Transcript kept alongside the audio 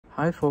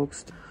Hi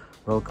folks,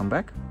 welcome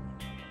back.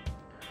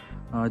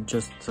 I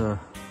just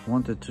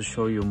wanted to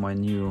show you my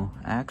new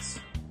axe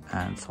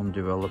and some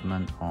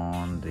development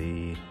on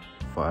the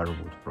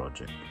Firewood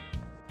project.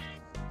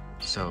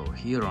 So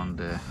here on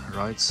the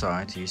right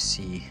side you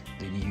see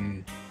the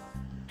new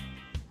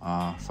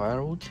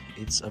Firewood.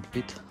 It's a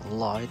bit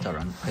lighter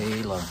and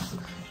paler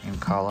in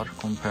color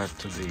compared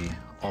to the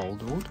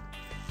old wood,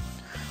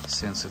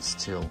 since it's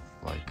still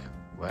like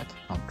wet,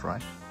 not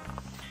dry.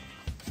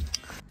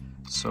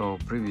 So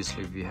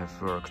previously we have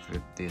worked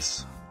with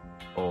this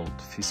old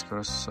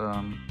Fisker's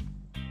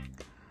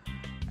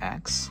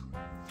axe.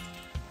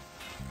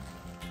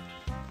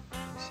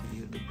 See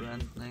here the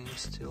brand name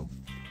still.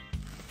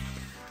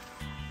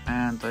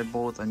 And I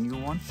bought a new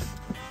one,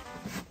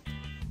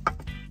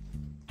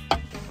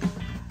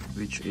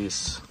 which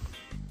is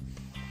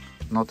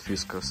not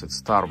Fisker's,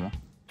 it's Tarmo.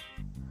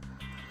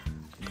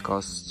 It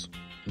costs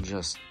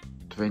just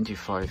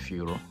 25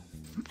 euro.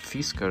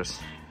 Fisker's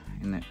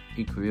in an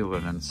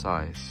equivalent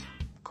size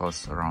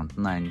costs around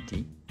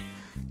 90,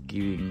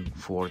 giving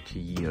 40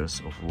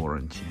 years of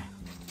warranty.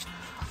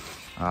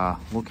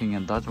 Looking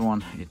at that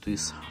one, it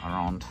is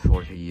around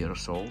 40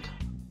 years old,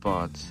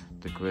 but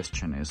the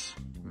question is,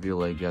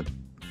 will I get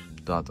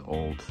that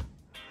old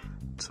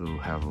to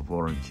have a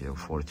warranty of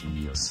 40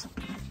 years?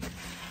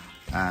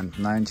 And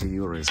 90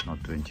 euro is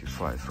not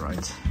 25,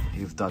 right?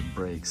 If that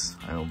breaks,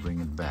 I will bring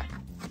it back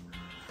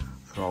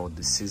throughout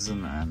the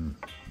season and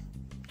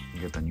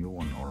get a new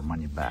one or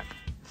money back.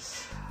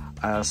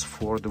 As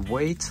for the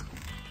weight,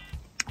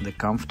 the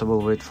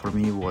comfortable weight for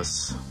me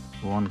was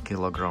 1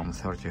 kilogram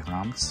 30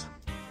 grams.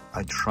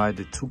 I tried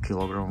the 2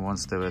 kilogram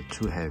ones, they were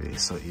too heavy,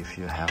 so if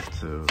you have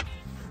to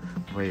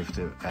wave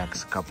the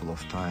axe a couple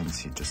of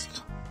times, you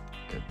just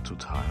get too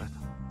tired.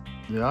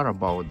 They are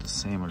about the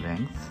same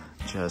length,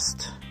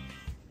 just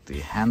the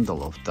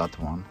handle of that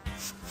one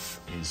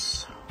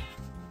is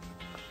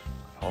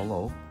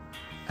hollow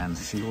and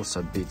feels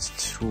a bit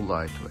too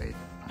lightweight.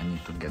 I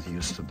need to get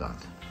used to that,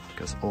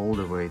 because all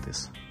the weight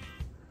is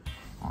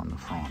on the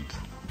front.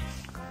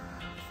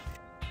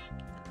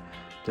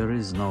 There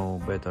is no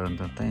better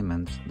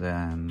entertainment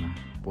than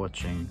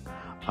watching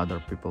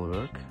other people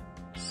work,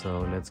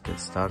 so let's get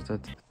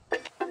started.